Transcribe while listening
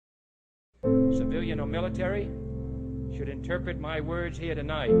civilian or military, should interpret my words here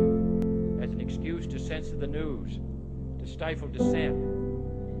tonight as an excuse to censor the news, to stifle dissent,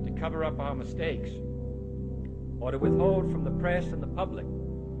 to cover up our mistakes, or to withhold from the press and the public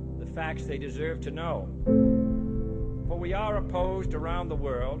the facts they deserve to know. For we are opposed around the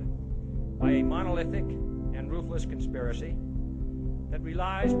world by a monolithic and ruthless conspiracy that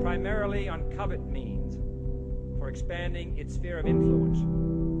relies primarily on covert means for expanding its sphere of influence,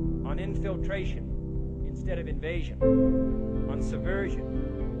 on infiltration instead of invasion, on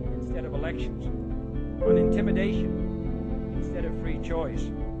subversion instead of elections, on intimidation instead of free choice,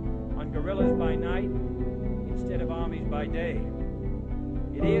 on guerrillas by night instead of armies by day.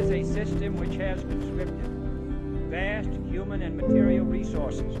 It is a system which has conscripted vast human and material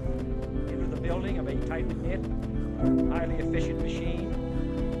resources into the building of a tightly knit, highly efficient machine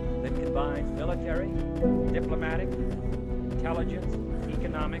that combines military, diplomatic, intelligence,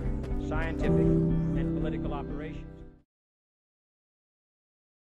 economic, scientific, and political